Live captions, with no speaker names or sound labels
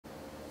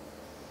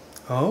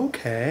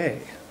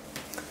Okay.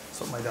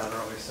 That's what my daughter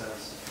always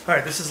says.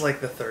 Alright, this is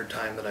like the third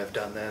time that I've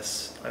done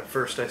this. At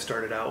first I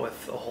started out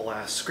with a whole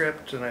ass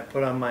script and I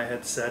put on my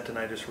headset and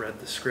I just read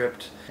the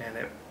script, and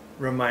it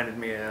reminded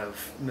me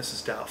of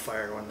Mrs.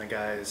 Doubtfire when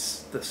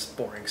this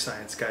boring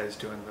science guy is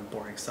doing the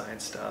boring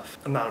science stuff.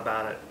 I'm not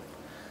about it.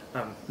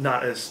 I'm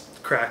not as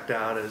cracked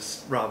out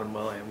as Robin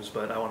Williams,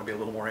 but I want to be a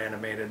little more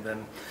animated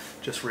than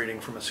just reading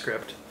from a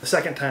script. The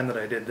second time that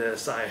I did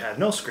this, I had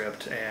no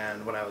script,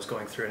 and when I was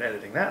going through and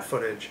editing that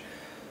footage,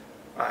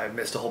 I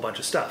missed a whole bunch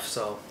of stuff,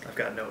 so I've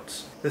got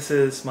notes. This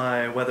is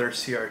my weather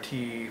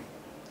CRT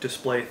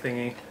display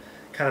thingy,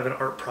 kind of an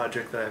art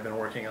project that I've been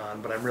working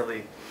on, but I'm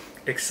really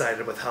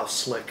excited with how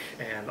slick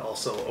and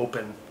also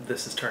open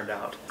this has turned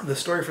out. The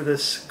story for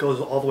this goes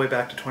all the way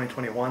back to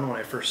 2021 when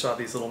I first saw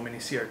these little mini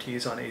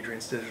CRTs on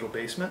Adrian's Digital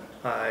Basement.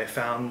 I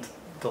found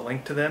the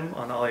link to them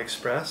on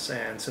AliExpress,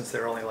 and since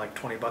they're only like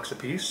 20 bucks a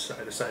piece,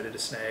 I decided to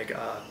snag,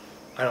 I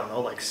don't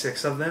know, like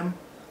 6 of them.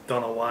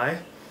 Don't know why.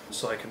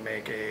 So I can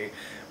make a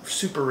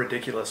super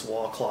ridiculous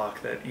wall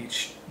clock that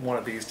each one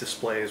of these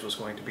displays was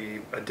going to be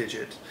a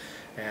digit,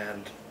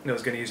 and it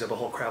was going to use up a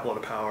whole crap load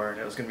of power,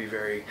 and it was going to be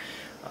very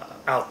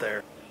out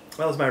there.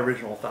 That was my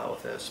original thought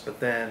with this, but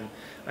then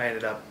I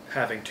ended up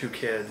having 2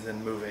 kids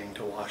and moving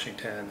to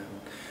Washington,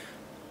 and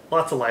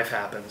lots of life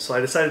happened. So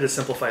I decided to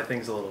simplify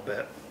things a little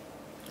bit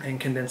and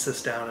condense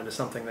this down into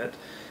something that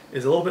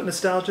is a little bit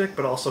nostalgic,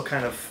 but also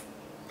kind of,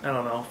 I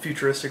don't know,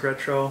 futuristic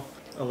retro.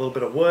 A little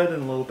bit of wood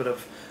and a little bit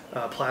of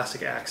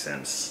plastic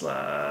accents,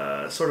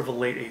 sort of a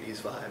late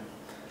 80s vibe.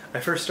 I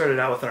first started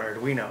out with an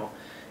Arduino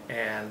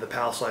and the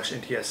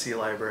PAL/NTSC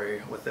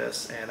library with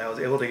this, and I was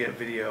able to get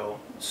video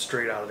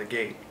straight out of the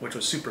gate, which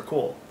was super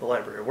cool. The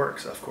library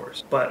works, of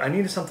course. But I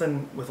needed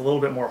something with a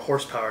little bit more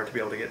horsepower to be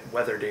able to get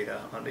weather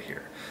data onto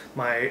here.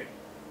 My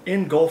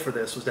end goal for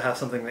this was to have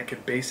something that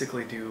could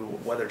basically do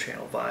Weather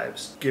Channel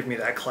vibes, give me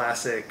that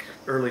classic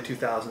early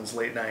 2000s,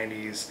 late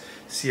 90s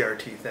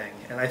CRT thing.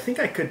 And I think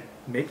I could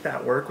make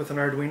that work with an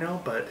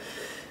Arduino, but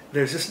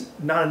there's just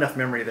not enough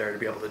memory there to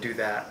be able to do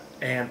that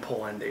and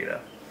pull in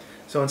data.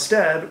 So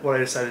instead, what I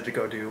decided to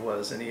go do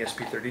was an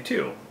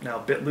ESP32. Now,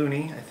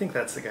 BitLooney, I think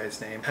that's the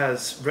guy's name,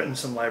 has written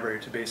some library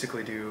to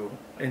basically do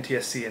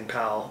NTSC and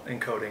PAL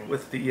encoding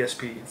with the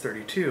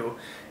ESP32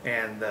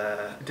 and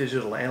the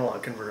digital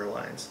analog converter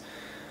lines.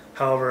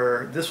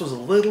 However, this was a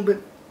little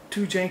bit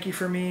too janky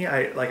for me.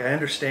 I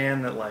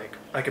understand that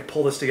I could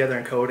pull this together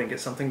in code and get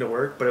something to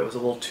work, but it was a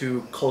little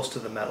too close to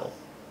the metal.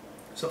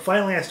 So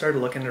finally I started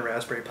looking at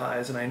Raspberry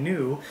Pis, and I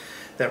knew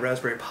that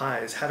Raspberry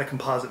Pis had a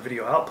composite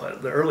video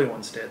output. The early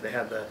ones did. They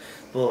had the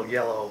little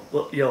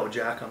yellow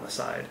jack on the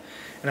side.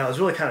 And I was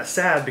really kind of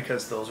sad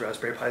because those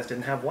Raspberry Pis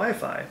didn't have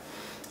Wi-Fi.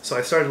 So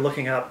I started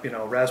looking up,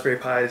 Raspberry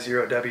Pi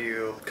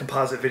 0W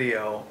composite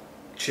video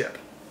chip.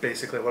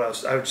 Basically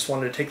I just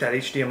wanted to take that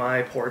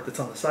HDMI port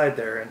that's on the side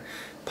there and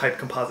pipe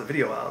composite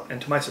video out.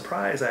 And to my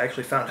surprise, I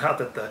actually found out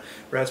that the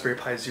Raspberry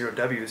Pi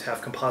 0Ws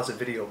have composite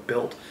video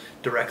built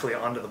directly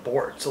onto the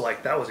board. So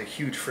that was a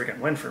huge friggin'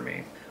 win for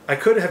me. I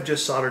could have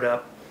just soldered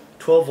up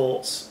 12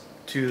 volts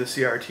to the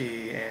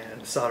CRT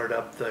and soldered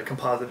up the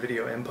composite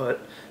video input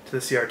to the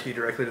CRT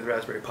directly to the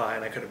Raspberry Pi,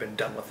 and I could have been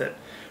done with it.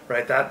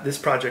 Right? This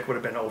project would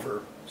have been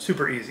over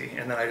super easy,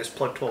 and then I just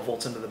plugged 12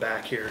 volts into the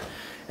back here,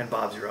 and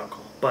Bob's your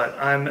uncle. But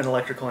I'm an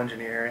electrical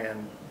engineer,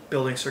 and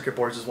building circuit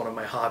boards is one of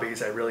my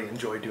hobbies. I really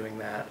enjoy doing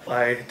that.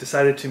 I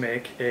decided to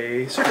make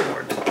a circuit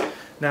board.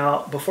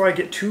 Now, before I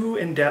get too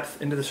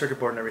in-depth into the circuit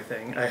board and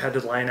everything, I had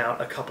to line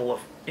out a couple of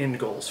end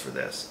goals for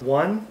this.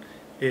 One,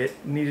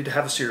 it needed to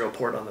have a serial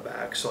port on the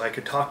back, so I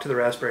could talk to the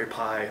Raspberry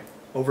Pi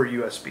over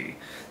USB.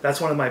 That's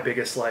one of my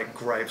biggest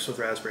gripes with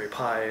Raspberry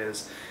Pi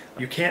is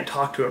you can't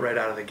talk to it right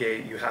out of the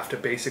gate. You have to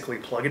basically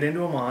plug it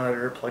into a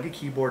monitor, plug a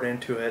keyboard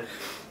into it,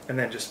 and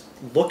then just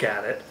look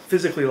at it,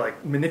 physically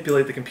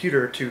manipulate the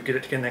computer to get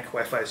it to connect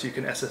Wi-Fi so you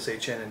can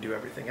SSH in and do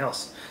everything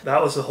else.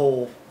 That was the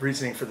whole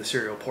reasoning for the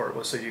serial port,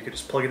 was so you could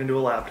just plug it into a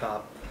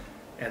laptop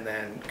and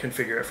then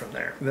configure it from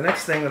there. The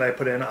next thing that I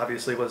put in,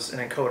 obviously, was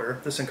an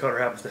encoder. This encoder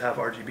happens to have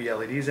RGB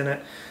LEDs in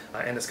it,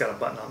 and it's got a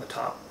button on the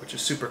top, which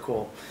is super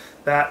cool.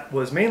 That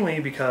was mainly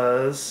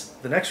because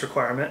the next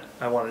requirement,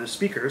 I wanted a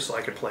speaker so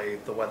I could play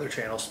the Weather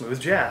Channel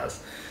smooth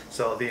jazz.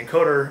 So the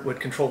encoder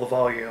would control the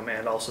volume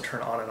and also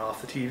turn on and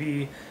off the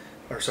TV,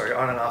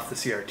 on and off the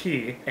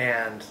CRT,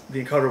 and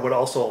the encoder would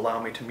also allow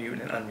me to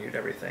mute and unmute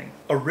everything.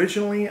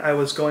 Originally, I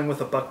was going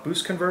with a buck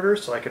boost converter,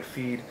 so I could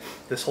feed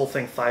this whole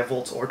thing 5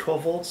 volts or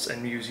 12 volts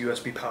and use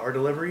USB power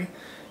delivery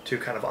to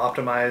kind of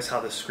optimize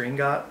how the screen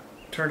got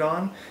turned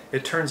on.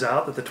 It turns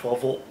out that the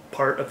 12 volt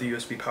part of the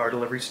USB power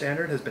delivery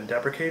standard has been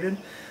deprecated,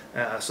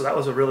 so that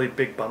was a really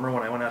big bummer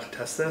when I went out to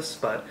test this,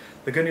 but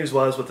the good news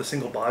was with the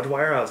single baud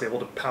wire I was able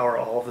to power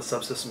all of the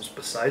subsystems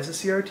besides the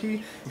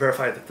CRT,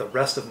 verify that the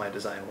rest of my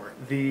design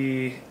worked.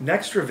 The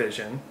next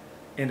revision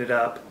ended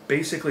up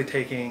basically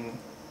taking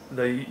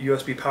the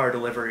USB power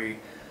delivery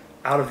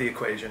out of the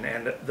equation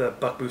and the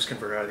buck boost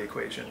converter out of the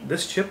equation.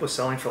 This chip was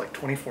selling for like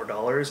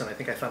 $24, and I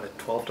think I found a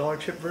 $12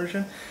 chip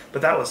version,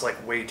 but that was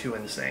like way too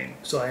insane.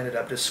 So I ended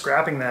up just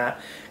scrapping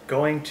that,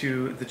 going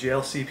to the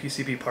JLC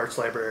PCB parts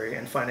library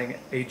and finding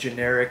a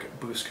generic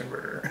boost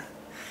converter.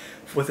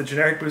 With a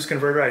generic boost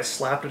converter, I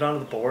slapped it onto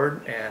the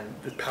board and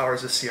it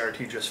powers the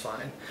CRT just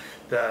fine.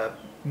 The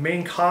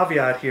main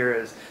caveat here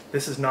is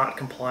this is not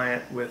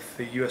compliant with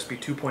the USB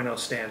 2.0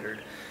 standard,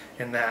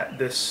 in that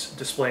this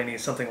display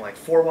needs something like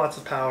 4 watts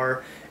of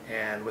power,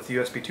 and with the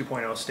USB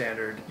 2.0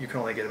 standard you can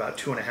only get about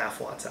 2.5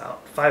 watts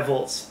out. 5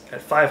 volts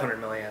at 500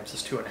 milliamps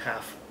is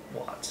 2.5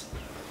 watts.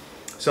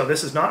 So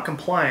this is not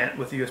compliant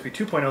with the USB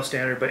 2.0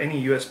 standard, but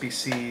any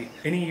USB-C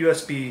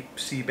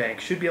bank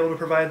should be able to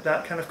provide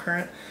that kind of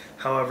current.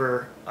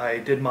 However, I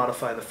did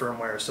modify the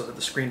firmware so that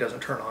the screen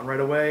doesn't turn on right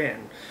away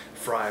and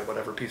fry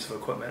whatever piece of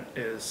equipment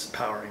is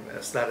powering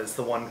this. That is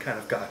the one kind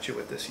of gotcha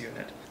with this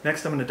unit.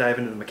 Next, I'm going to dive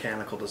into the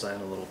mechanical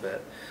design a little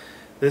bit.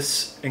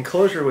 This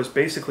enclosure was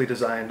basically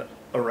designed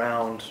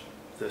around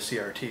the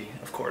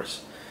CRT, of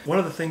course. One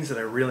of the things that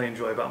I really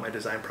enjoy about my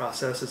design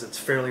process is it's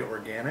fairly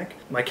organic.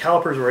 My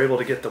calipers were able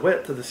to get the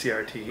width of the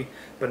CRT,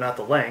 but not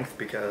the length,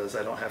 because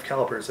I don't have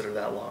calipers that are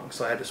that long.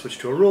 So I had to switch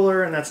to a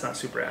ruler, and that's not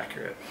super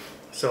accurate.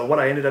 So what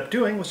I ended up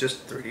doing was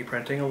just 3D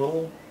printing a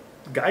little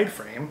guide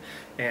frame,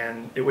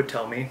 and it would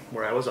tell me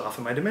where I was off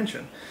in my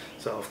dimension.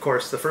 So of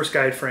course the first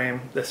guide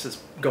frame, this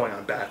is going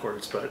on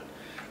backwards, but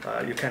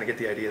you kind of get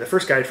the idea. The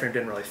first guide frame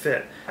didn't really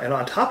fit, and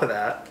on top of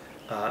that,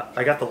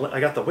 I got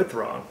the width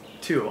wrong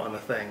too on the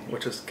thing,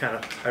 which is kind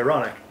of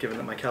ironic given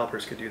that my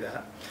calipers could do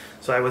that.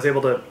 So I was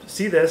able to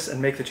see this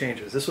and make the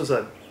changes. This was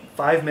a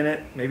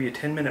 5-minute, maybe a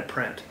 10-minute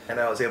print, and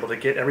I was able to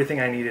get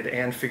everything I needed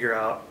and figure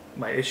out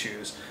my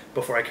issues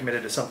before I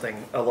committed to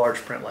something, a large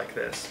print like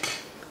this.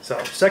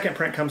 So second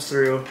print comes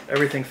through,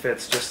 everything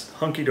fits just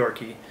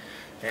hunky-dorky,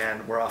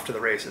 and we're off to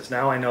the races.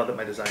 Now I know that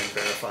my design is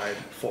verified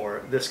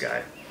for this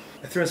guy.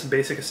 I threw in some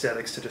basic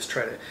aesthetics to just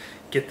try to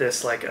get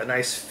this like a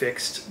nice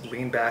fixed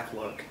lean back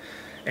look.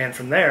 And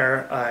from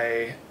there,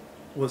 I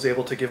was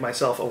able to give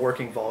myself a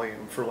working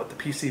volume for what the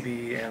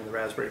PCB and the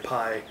Raspberry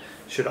Pi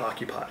should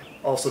occupy,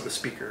 also the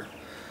speaker.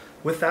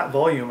 With that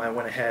volume, I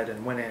went ahead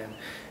and went in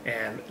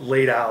and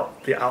laid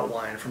out the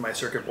outline for my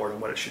circuit board and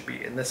what it should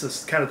be. And this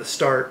is kind of the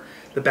start,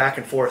 the back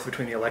and forth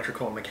between the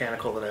electrical and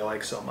mechanical that I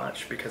like so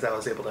much, because I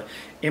was able to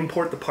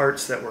import the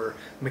parts that were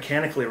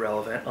mechanically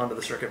relevant onto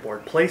the circuit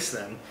board, place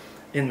them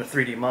in the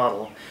 3D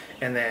model,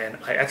 and then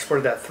I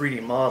exported that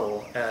 3D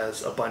model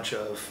as a bunch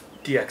of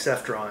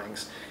DXF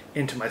drawings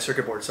into my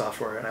circuit board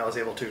software, and I was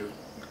able to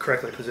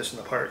correctly position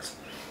the parts.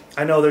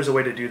 I know there's a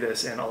way to do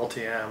this in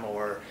Altium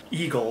or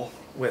Eagle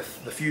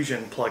with the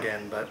Fusion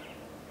plugin, but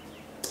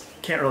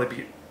can't really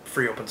beat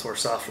free open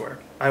source software.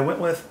 I went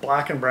with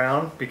black and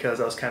brown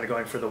because I was kind of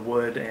going for the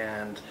wood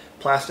and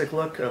plastic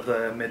look of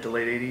the mid to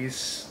late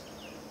 80s,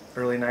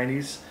 early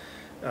 90s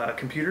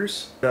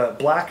computers. The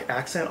black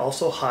accent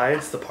also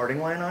hides the parting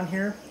line on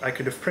here. I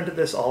could have printed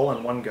this all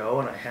in one go,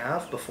 and I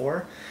have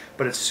before,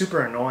 but it's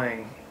super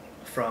annoying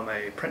from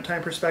a print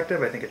time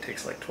perspective. I think it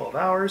takes like 12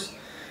 hours,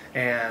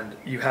 and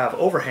you have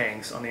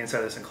overhangs on the inside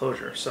of this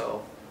enclosure.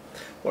 So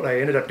what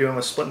I ended up doing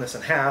was splitting this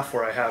in half,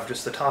 where I have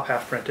just the top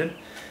half printed,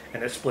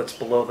 and it splits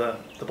below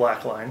the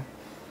black line.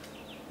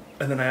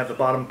 And then I have the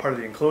bottom part of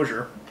the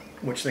enclosure,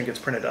 which then gets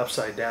printed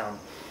upside down.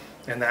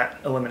 And that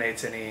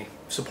eliminates any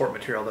support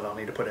material that I'll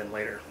need to put in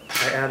later.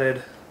 I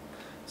added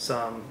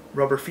some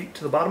rubber feet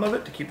to the bottom of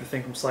it to keep the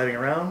thing from sliding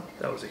around.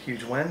 That was a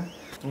huge win.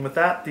 And with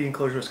that, the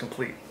enclosure is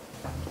complete.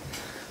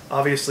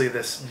 Obviously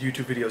this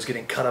YouTube video is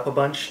getting cut up a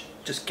bunch,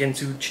 just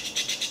Ginsu,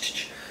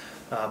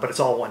 but it's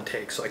all one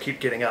take, so I keep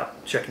getting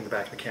up, checking the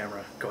back of the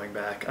camera, going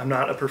back. I'm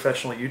not a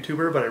professional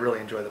YouTuber, but I really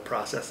enjoy the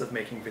process of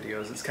making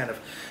videos. It's kind of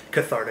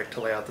cathartic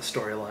to lay out the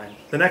storyline.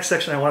 The next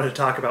section I wanted to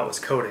talk about was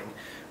coding,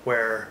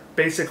 where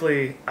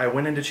basically I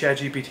went into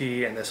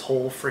ChatGPT and this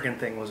whole friggin'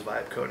 thing was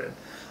vibe coded.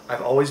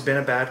 I've always been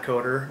a bad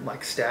coder.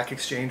 Like Stack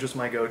Exchange was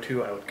my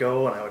go-to. I would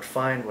go and I would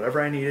find whatever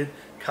I needed,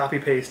 copy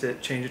paste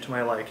it, change it to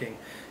my liking,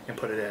 and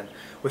put it in.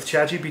 With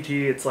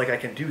ChatGPT, it's like I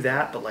can do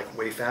that, but like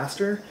way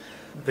faster.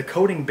 The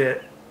coding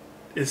bit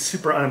is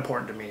super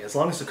unimportant to me. As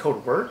long as the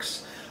code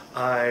works,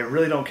 I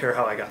really don't care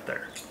how I got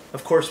there.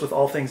 Of course, with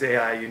all things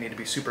AI, you need to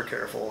be super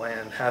careful,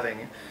 and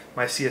having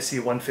my CSC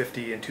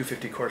 150 and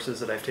 250 courses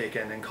that I've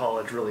taken in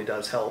college really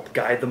does help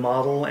guide the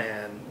model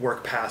and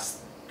work past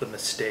the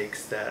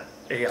mistakes that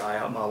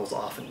AI models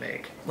often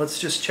make. Let's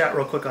just chat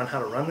real quick on how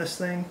to run this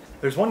thing.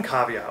 There's one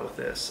caveat with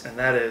this, and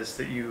that is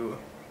that you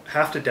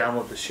have to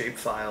download the shape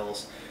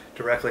files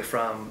directly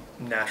from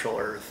Natural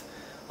Earth.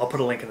 I'll put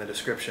a link in the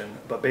description,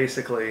 but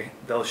basically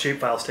those shape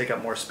files take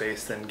up more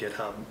space than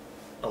GitHub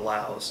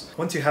allows.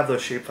 Once you have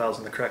those shape files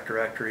in the correct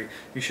directory,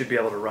 you should be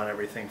able to run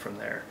everything from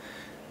there.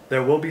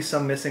 There will be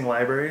some missing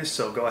libraries,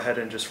 so go ahead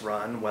and just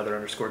run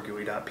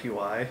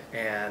weather_GUI.py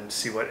and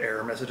see what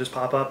error messages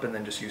pop up, and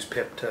then just use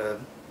pip to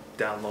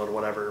download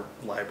whatever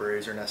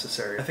libraries are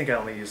necessary. I think I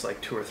only use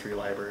like 2 or 3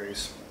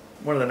 libraries.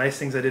 One of the nice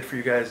things I did for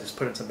you guys is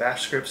put in some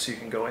bash scripts so you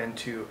can go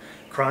into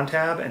cron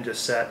tab and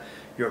just set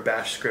your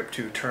bash script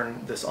to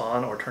turn this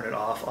on or turn it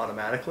off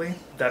automatically.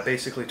 That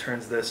basically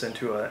turns this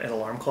into an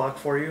alarm clock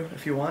for you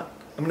if you want.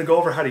 I'm going to go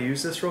over how to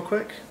use this real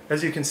quick.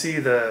 As you can see,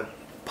 the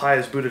Pi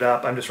is booted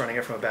up. I'm just running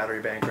it from a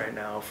battery bank right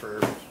now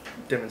for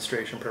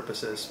demonstration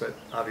purposes, but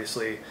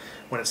obviously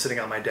when it's sitting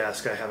on my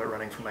desk I have it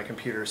running from my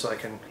computer so I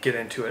can get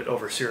into it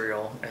over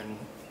serial and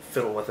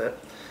fiddle with it.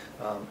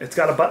 It's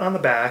got a button on the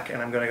back,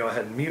 and I'm going to go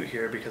ahead and mute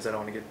here because I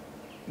don't want to get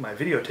my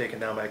video taken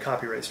down by a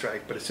copyright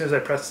strike, but as soon as I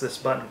press this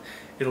button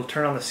it'll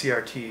turn on the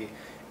CRT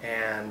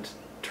and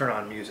turn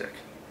on music.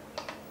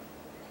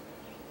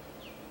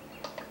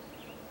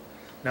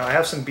 Now I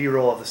have some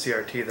B-roll of the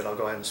CRT that I'll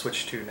go ahead and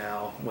switch to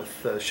now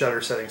with the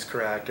shutter settings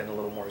correct and a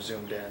little more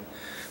zoomed in.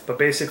 But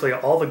basically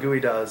all the GUI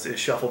does is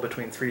shuffle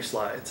between 3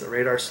 slides: a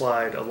radar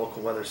slide, a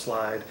local weather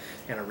slide,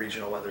 and a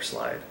regional weather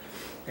slide.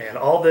 And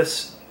all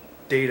this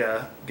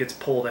data gets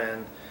pulled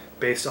in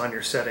based on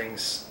your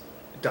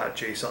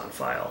settings.json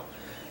file.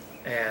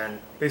 And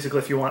basically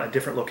if you want a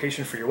different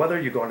location for your weather,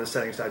 you go into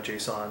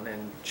settings.json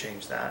and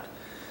change that.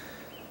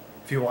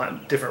 If you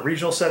want different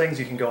regional settings,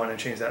 you can go in and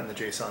change that in the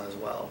JSON as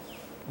well.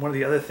 One of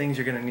the other things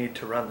you're going to need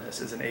to run this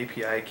is an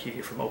API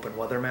key from Open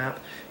Weather Map.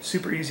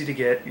 Super easy to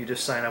get. You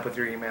just sign up with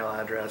your email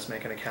address,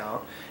 make an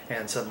account,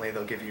 and suddenly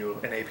they'll give you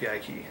an API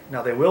key.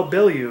 Now they will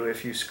bill you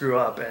if you screw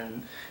up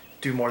and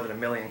do more than 1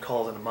 million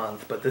calls in a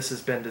month, but this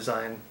has been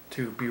designed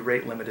to be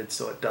rate limited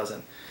so it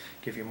doesn't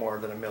give you more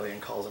than 1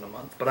 million calls in a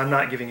month. But I'm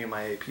not giving you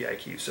my API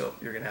key, so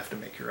you're going to have to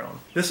make your own.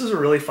 This is a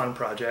really fun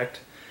project.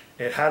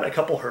 It had a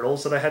couple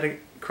hurdles that I had to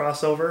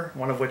cross over,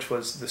 one of which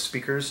was the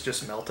speakers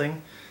just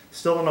melting.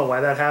 Still don't know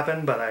why that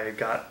happened, but I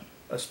got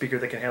a speaker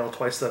that can handle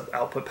twice the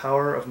output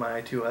power of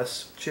my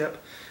I2S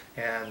chip,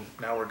 and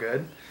now we're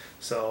good.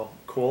 So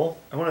cool.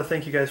 I want to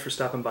thank you guys for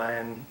stopping by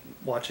and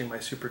watching my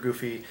super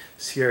goofy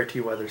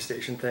CRT weather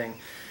station thing.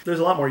 There's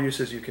a lot more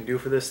uses you can do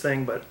for this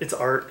thing, but it's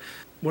art.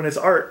 When it's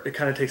art, it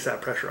kind of takes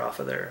that pressure off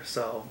of there.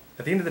 So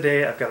at the end of the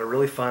day, I've got a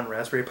really fun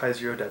Raspberry Pi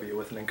Zero W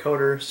with an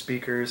encoder,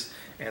 speakers,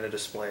 and a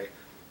display.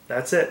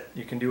 That's it.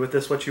 You can do with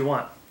this what you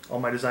want. All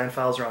my design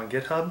files are on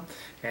GitHub,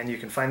 and you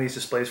can find these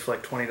displays for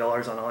like $20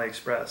 on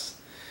AliExpress.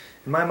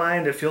 In my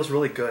mind, it feels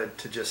really good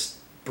to just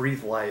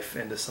breathe life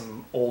into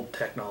some old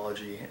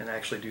technology and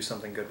actually do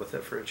something good with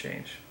it for a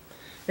change.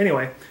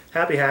 Anyway,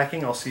 happy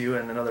hacking. I'll see you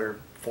in another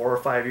 4 or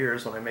 5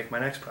 years when I make my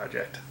next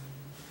project.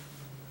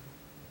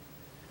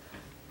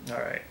 All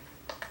right.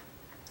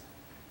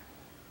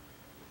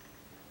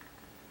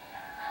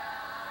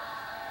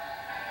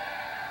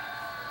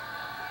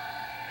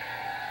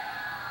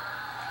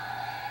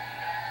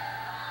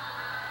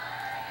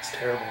 It's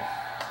terrible.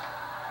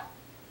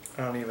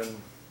 I don't even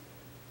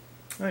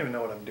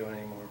know what I'm doing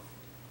anymore.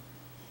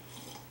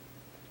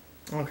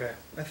 Okay,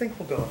 I think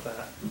we'll go with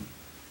that.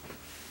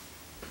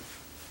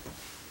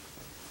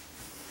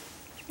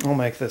 I'll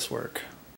make this work.